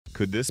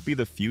Could this be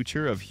the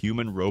future of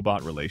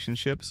human-robot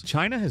relationships?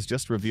 China has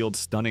just revealed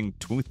stunning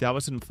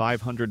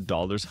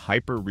 $2,500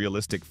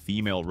 hyper-realistic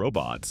female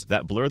robots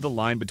that blur the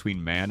line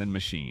between man and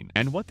machine.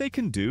 And what they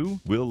can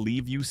do will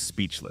leave you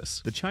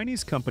speechless. The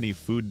Chinese company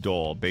Food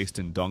Doll, based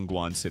in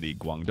Dongguan City,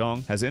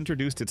 Guangdong, has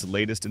introduced its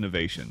latest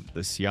innovation, the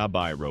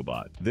Shabai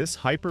robot. This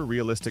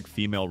hyper-realistic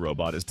female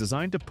robot is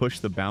designed to push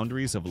the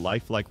boundaries of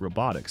lifelike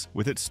robotics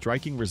with its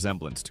striking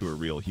resemblance to a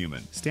real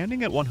human.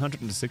 Standing at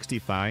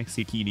 165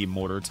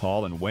 cm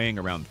tall and weighing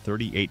around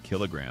 38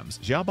 kilograms,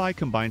 Shabai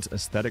combines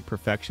aesthetic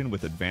perfection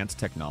with advanced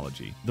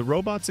technology. The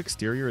robot's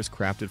exterior is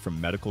crafted from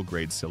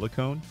medical-grade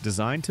silicone,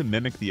 designed to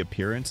mimic the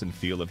appearance and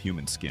feel of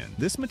human skin.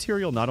 This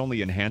material not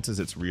only enhances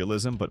its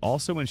realism, but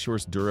also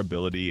ensures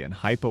durability and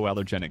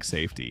hypoallergenic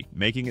safety,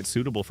 making it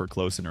suitable for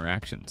close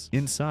interactions.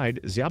 Inside,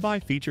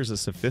 Shabai features a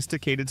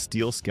sophisticated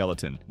steel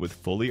skeleton with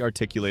fully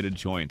articulated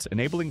joints,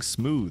 enabling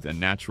smooth and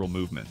natural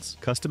movements.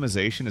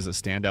 Customization is a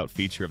standout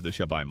feature of the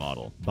Shabai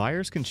model.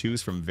 Buyers can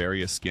choose from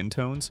various skin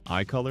tones,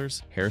 eye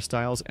colors,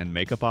 hairstyles, and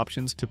makeup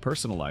options to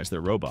personalize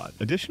their robot.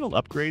 Additional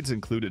upgrades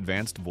include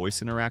advanced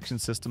voice interaction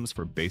systems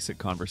for basic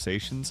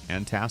conversations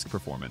and task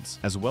performance,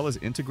 as well as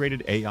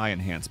integrated AI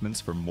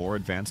enhancements for more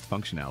advanced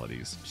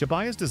functionalities.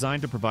 Shabai is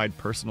designed to provide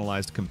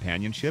personalized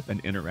companionship and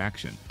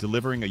interaction,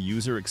 delivering a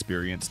user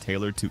experience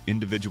tailored to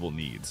individual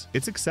needs.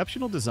 Its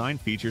exceptional design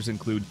features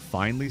include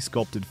finely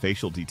sculpted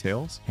facial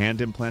details,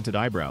 hand-implanted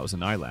eyebrows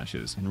and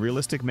eyelashes, and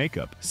realistic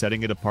makeup,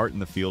 setting it apart in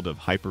the field of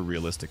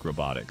hyper-realistic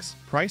robotics.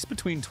 Priced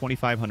between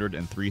 $2,500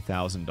 and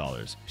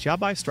 $3,000,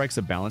 Shabai strikes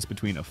a balance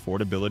between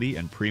affordability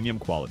and premium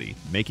quality,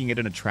 making it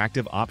an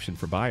attractive option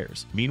for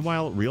buyers.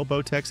 Meanwhile,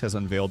 Robotics has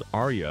unveiled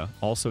Arya,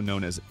 also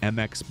known as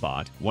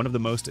MX-Bot, one of the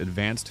most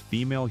advanced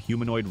female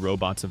humanoid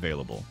robots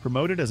available.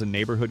 Promoted as a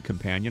neighborhood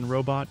companion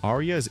robot,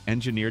 Arya is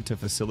engineered to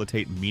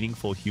facilitate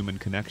meaningful human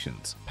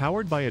connections.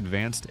 Powered by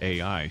advanced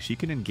AI, she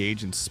can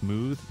engage in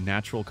smooth,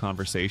 natural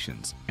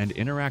conversations and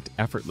interact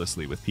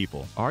effortlessly with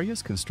people.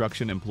 Arya's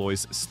construction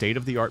employs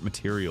state-of-the-art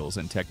materials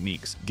and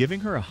techniques, giving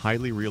her a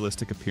highly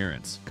realistic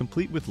appearance,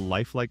 complete with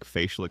lifelike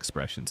facial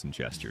expressions and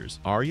gestures.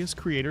 Arya's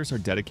creators are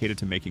dedicated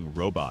to making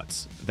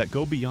robots that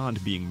go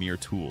beyond being mere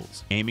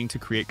tools, aiming to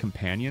create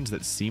companions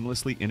that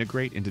seamlessly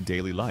integrate into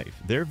daily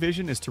life. Their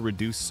vision is to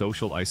reduce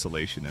social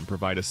isolation and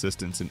provide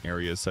assistance in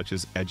areas such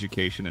as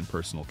education and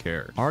personal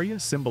care. Arya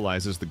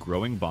symbolizes the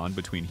growing bond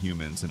between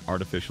humans and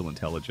artificial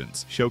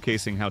intelligence,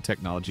 showcasing how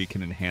technology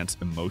can enhance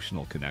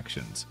emotional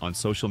connections. On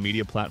social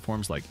media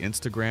platforms like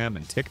Instagram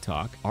and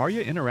TikTok,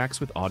 Arya interacts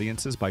with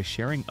audiences by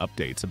sharing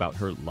updates about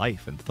her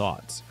life and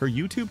thoughts. Her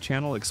YouTube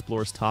channel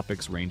explores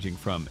topics ranging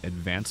from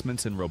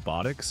advancements in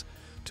robotics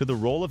to the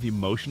role of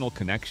emotional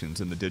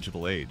connections in the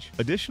digital age.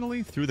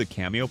 Additionally, through the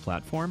Cameo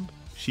platform,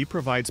 she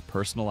provides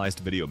personalized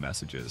video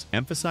messages,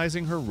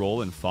 emphasizing her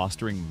role in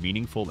fostering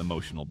meaningful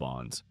emotional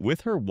bonds.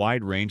 With her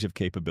wide range of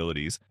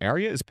capabilities,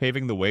 Arya is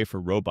paving the way for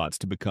robots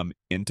to become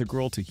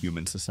integral to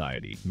human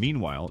society.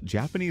 Meanwhile,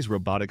 Japanese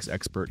robotics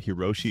expert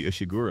Hiroshi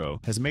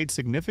Ishiguro has made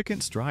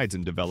significant strides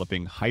in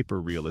developing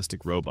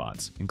hyper-realistic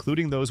robots,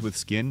 including those with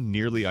skin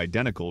nearly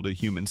identical to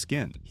human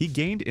skin. He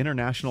gained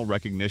international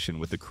recognition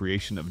with the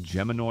creation of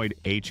Geminoid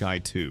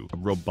Hi2, a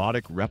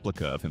robotic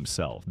replica of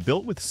himself.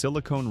 Built with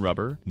silicone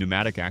rubber,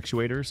 pneumatic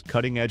actuators,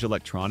 cutting-edge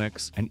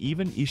electronics, and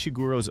even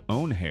Ishiguro's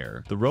own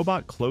hair, the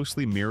robot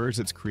closely mirrors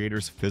its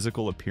creator's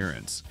physical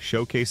appearance,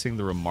 showcasing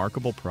the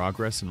remarkable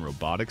progress in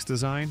robotics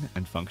design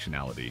and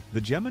functionality. The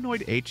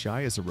Geminoid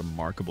Hi is a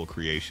remarkable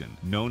creation,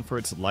 known for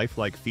its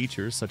lifelike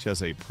features such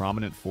as a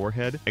prominent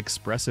forehead,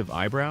 expressive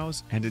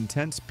eyebrows, and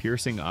intense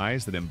piercing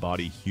eyes that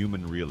embody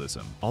human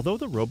realism. Although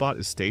the robot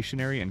is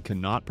stationary and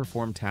cannot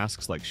perform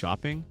tasks like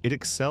shopping, it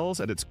excels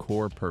at its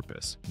core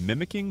purpose,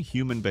 mimicking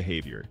human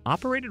behavior.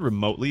 Operated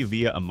remotely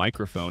via a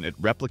microphone,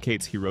 it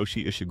replicates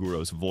Hiroshi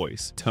Ishiguro's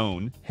voice,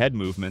 tone, head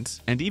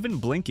movements, and even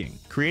blinking,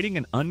 creating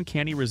an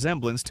uncanny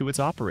resemblance to its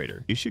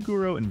operator.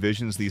 Ishiguro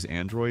envisions these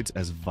androids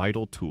as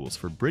vital tools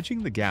for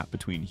bridging the gap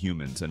between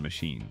humans and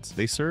machines.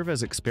 They serve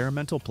as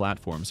experimental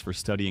platforms for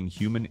studying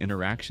human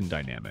interaction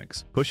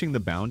dynamics, pushing the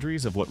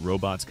boundaries of what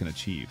robots can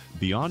achieve.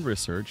 Beyond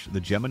research, the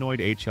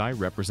Geminoid Hi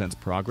represents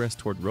progress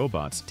toward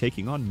robots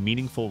taking on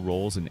meaningful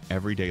roles in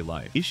everyday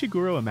life.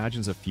 Ishiguro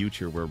imagines a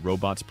future where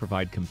robots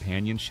provide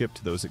companionship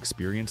to those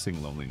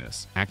experiencing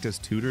loneliness, act as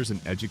tutors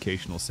in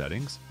educational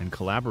settings, and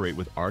collaborate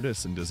with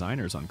artists and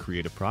designers on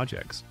creative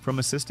projects. From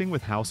assisting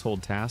with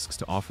household tasks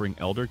to offering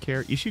elder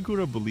care,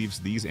 Ishiguro believes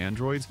these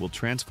androids will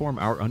transform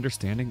our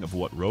understanding of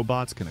what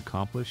robots can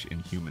accomplish in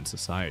human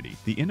society.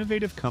 The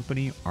innovative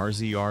company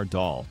RZR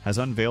Doll has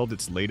unveiled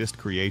its latest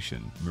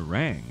creation,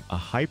 Myang, a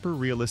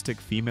hyper-realistic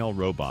female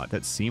robot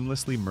that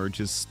seamlessly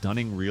merges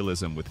stunning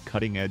realism with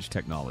cutting-edge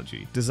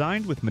technology.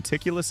 Designed with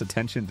meticulous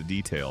attention to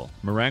detail,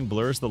 Myang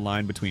blurs the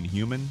line between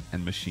human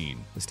and machine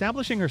machine,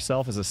 establishing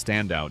herself as a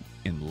standout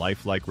in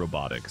lifelike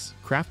robotics.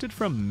 Crafted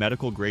from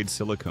medical-grade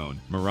silicone,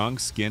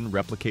 Myang's skin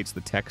replicates the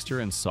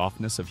texture and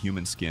softness of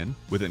human skin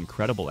with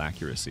incredible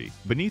accuracy.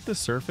 Beneath the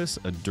surface,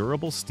 a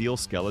durable steel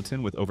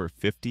skeleton with over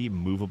 50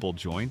 movable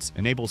joints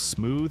enables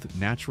smooth,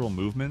 natural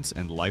movements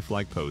and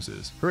lifelike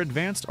poses. Her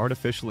advanced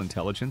artificial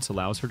intelligence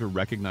allows her to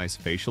recognize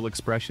facial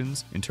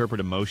expressions, interpret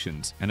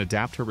emotions, and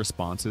adapt her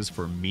responses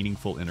for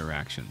meaningful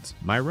interactions.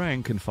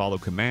 Myang can follow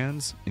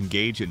commands,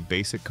 engage in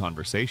basic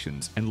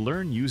conversations, and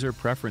learn user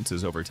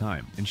preferences over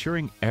time,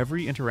 ensuring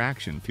every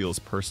interaction feels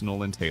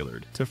personal and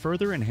tailored. To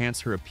further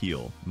enhance her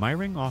appeal,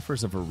 Myang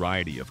offers a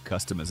variety of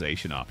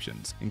customization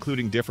options,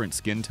 including different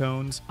skin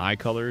tones, eye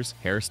colors,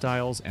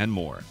 hairstyles, and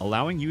more,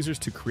 allowing users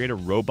to create a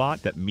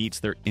robot that meets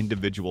their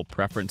individual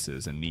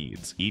preferences and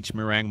needs. Each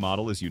Myang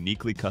model is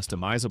uniquely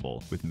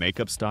customizable, with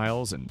makeup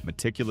styles and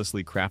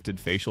meticulously crafted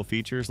facial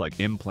features like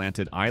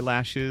implanted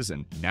eyelashes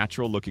and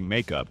natural-looking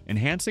makeup,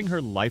 enhancing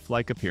her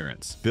lifelike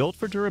appearance. Built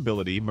for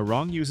durability,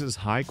 Myang uses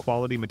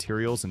high-quality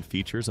materials and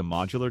features a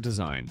modular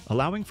design,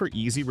 allowing for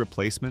easy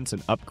replacements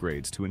and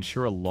upgrades to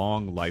ensure a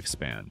long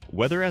lifespan.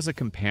 Whether as a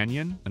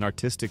companion, an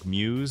artistic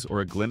muse,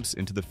 or a glimpse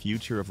into the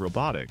future of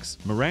robotics,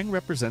 Myang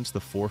represents the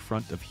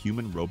forefront of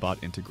human-robot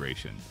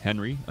integration.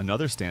 Henry,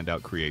 another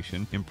standout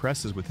creation,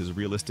 impresses with his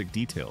realistic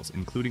details,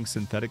 including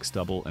synthetic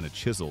stubble and a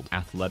chiseled,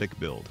 athletic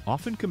build.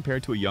 Often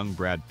compared to a young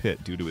Brad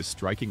Pitt due to his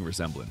striking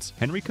resemblance,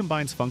 Henry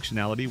combines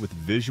functionality with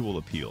visual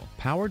appeal.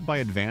 Powered by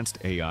advanced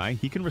AI,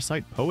 he can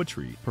recite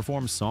poetry,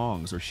 perform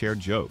songs, or share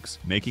jokes,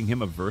 making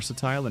him a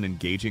versatile and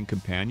engaging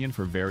companion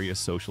for various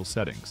social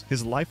settings.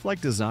 His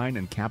lifelike design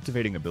and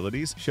captivating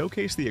abilities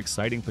showcase the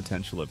exciting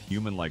potential of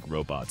human-like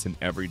robots in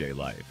everyday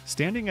life.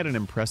 Standing at an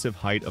impressive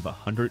height of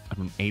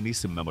 180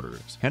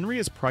 centimeters, Henry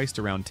is priced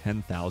around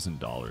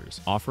 $10,000,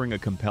 offering a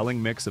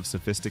compelling mix of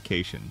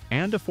sophistication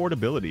and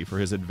affordability for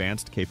his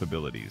advanced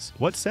capabilities.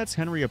 What sets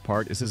Henry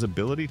apart is his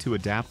ability to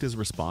adapt his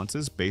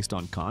responses based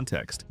on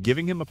context,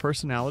 giving him a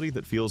personality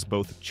that feels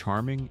both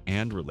charming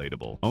and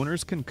relatable.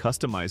 Owners can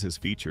customize his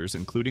features,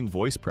 including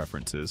voice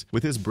preferences,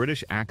 with his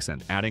British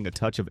accent adding a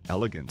touch of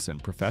elegance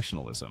and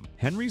professionalism.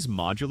 Henry's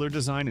modular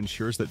design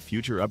ensures that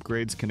future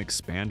upgrades can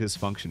expand his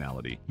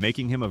functionality,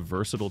 making him a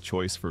versatile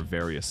choice for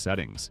various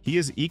settings. He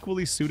is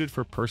equally suited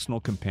for personal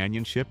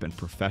companionship and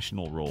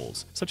professional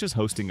roles, such as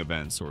hosting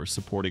events or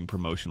supporting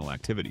promotional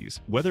activities.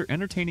 Whether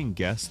entertaining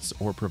guests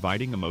or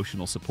providing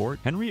emotional support,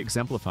 Henry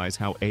exemplifies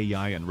how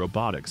AI and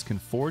robotics can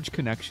forge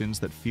connections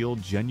that feel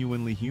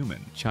genuinely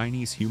human.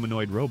 Chinese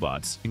humanoid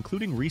robots,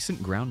 including recent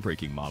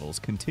groundbreaking models,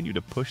 continue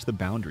to push the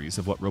boundaries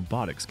of what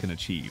robotics can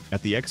achieve.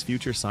 At the X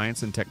Future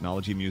Science and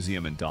Technology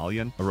Museum in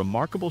Dalian, a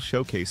remarkable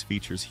showcase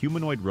features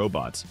humanoid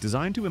robots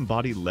designed to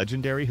embody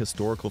legendary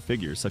historical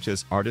figures such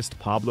as artist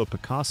Pablo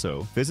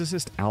Picasso,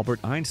 physicist Albert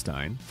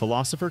Einstein,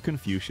 philosopher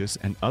Confucius,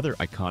 and other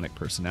iconic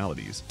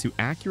personalities. To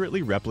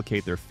accurately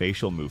replicate their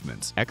facial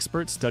movements,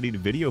 experts studied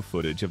video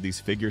footage of these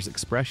figures'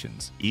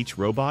 expressions. Each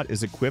robot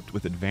is equipped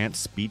with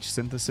advanced speech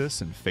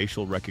synthesis and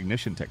facial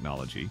recognition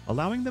technology,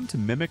 allowing them to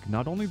mimic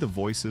not only the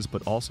voices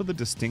but also the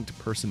distinct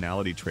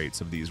personality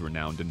traits of these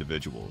renowned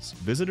individuals.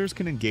 Visitors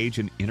can engage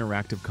in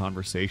interactive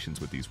conversations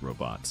with these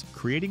robots,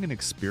 creating an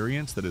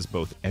experience that is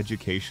both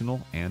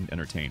educational and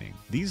entertaining.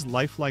 These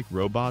lifelike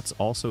robots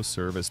also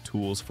serve as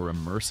tools for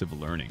immersive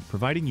learning,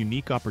 providing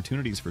unique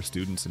opportunities for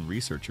students and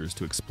researchers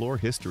to explore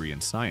history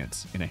and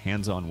science in a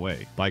hands-on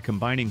way. By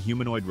combining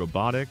humanoid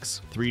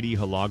robotics, 3D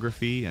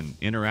holography, and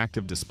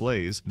interactive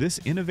displays, this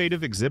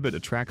innovative exhibit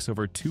attracts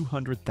over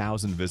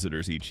 200,000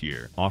 visitors each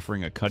year,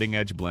 offering a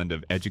cutting-edge blend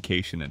of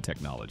education and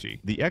technology.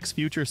 The X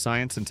Future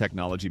Science and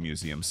Technology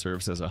Museum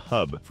serves as a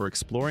hub for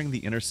exploring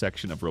the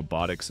intersection of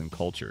robotics and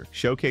culture,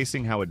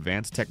 showcasing how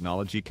advanced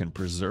technology can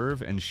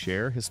preserve and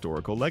share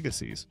historical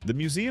legacies. The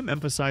museum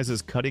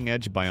emphasizes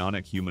cutting-edge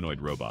bionic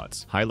humanoid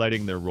robots,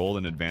 highlighting their role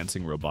in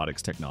advancing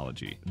robotics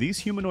technology. These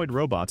humanoid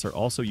robots are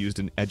also used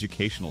in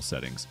educational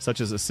settings,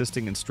 such as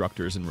assisting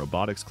instructors in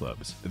robotics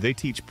clubs. They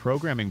teach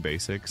programming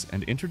basics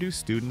and introduce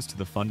students to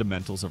the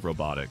fundamentals of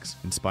robotics,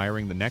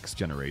 inspiring the next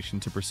generation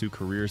to pursue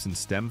careers in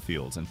STEM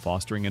fields and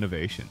fostering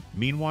innovation.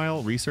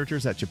 Meanwhile,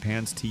 researchers at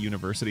Japan's T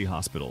University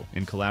Hospital,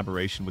 in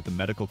collaboration with the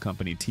medical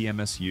company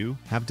TMSU,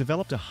 have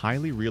developed a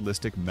highly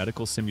realistic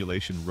medical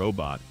simulation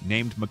robot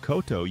named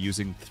Makoto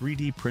using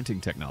 3D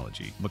printing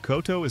technology.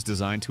 Makoto is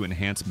designed to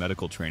enhance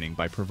medical training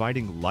by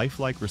providing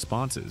lifelike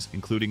responses,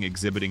 including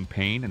exhibiting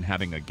pain and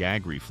having a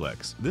gag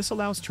reflex. This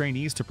allows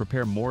trainees to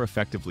prepare more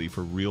effectively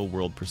for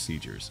real-world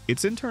procedures.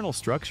 Its internal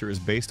structure is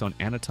based on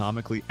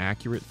anatomically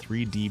accurate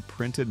 3D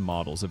printed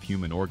models of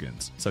human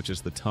organs, such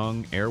as the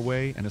tongue,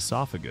 airway, and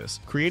esophagus,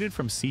 created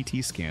from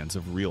CT scans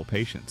of real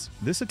patients.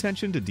 This attention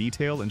attention to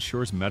detail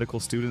ensures medical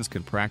students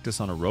can practice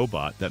on a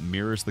robot that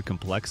mirrors the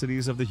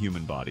complexities of the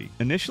human body.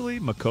 Initially,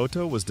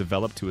 Makoto was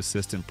developed to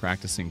assist in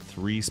practicing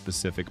 3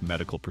 specific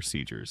medical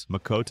procedures.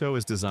 Makoto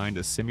is designed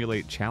to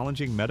simulate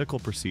challenging medical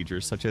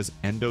procedures such as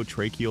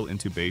endotracheal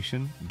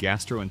intubation,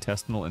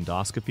 gastrointestinal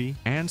endoscopy,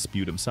 and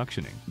sputum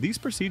suctioning. These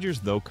procedures,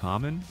 though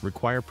common,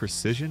 require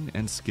precision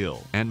and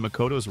skill, and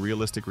Makoto's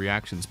realistic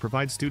reactions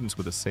provide students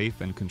with a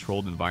safe and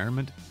controlled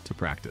environment to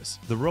practice.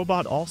 The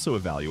robot also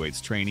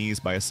evaluates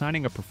trainees by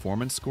assigning a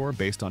performance score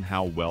based on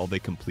how well they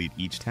complete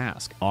each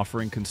task,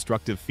 offering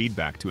constructive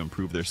feedback to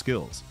improve their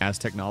skills. As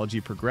technology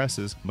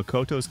progresses,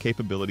 Makoto's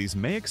capabilities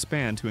may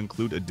expand to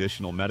include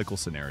additional medical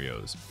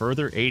scenarios,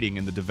 further aiding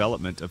in the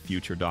development of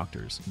future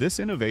doctors. This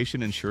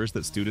innovation ensures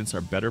that students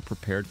are better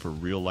prepared for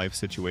real-life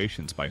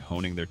situations by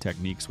honing their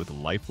techniques with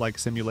lifelike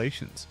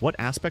simulations. What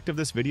aspect of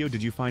this video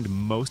did you find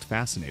most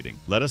fascinating?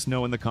 Let us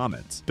know in the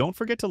comments. Don't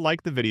forget to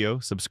like the video,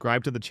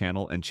 subscribe to the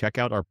channel, and check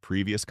out our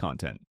previous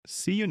content.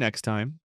 See you next time.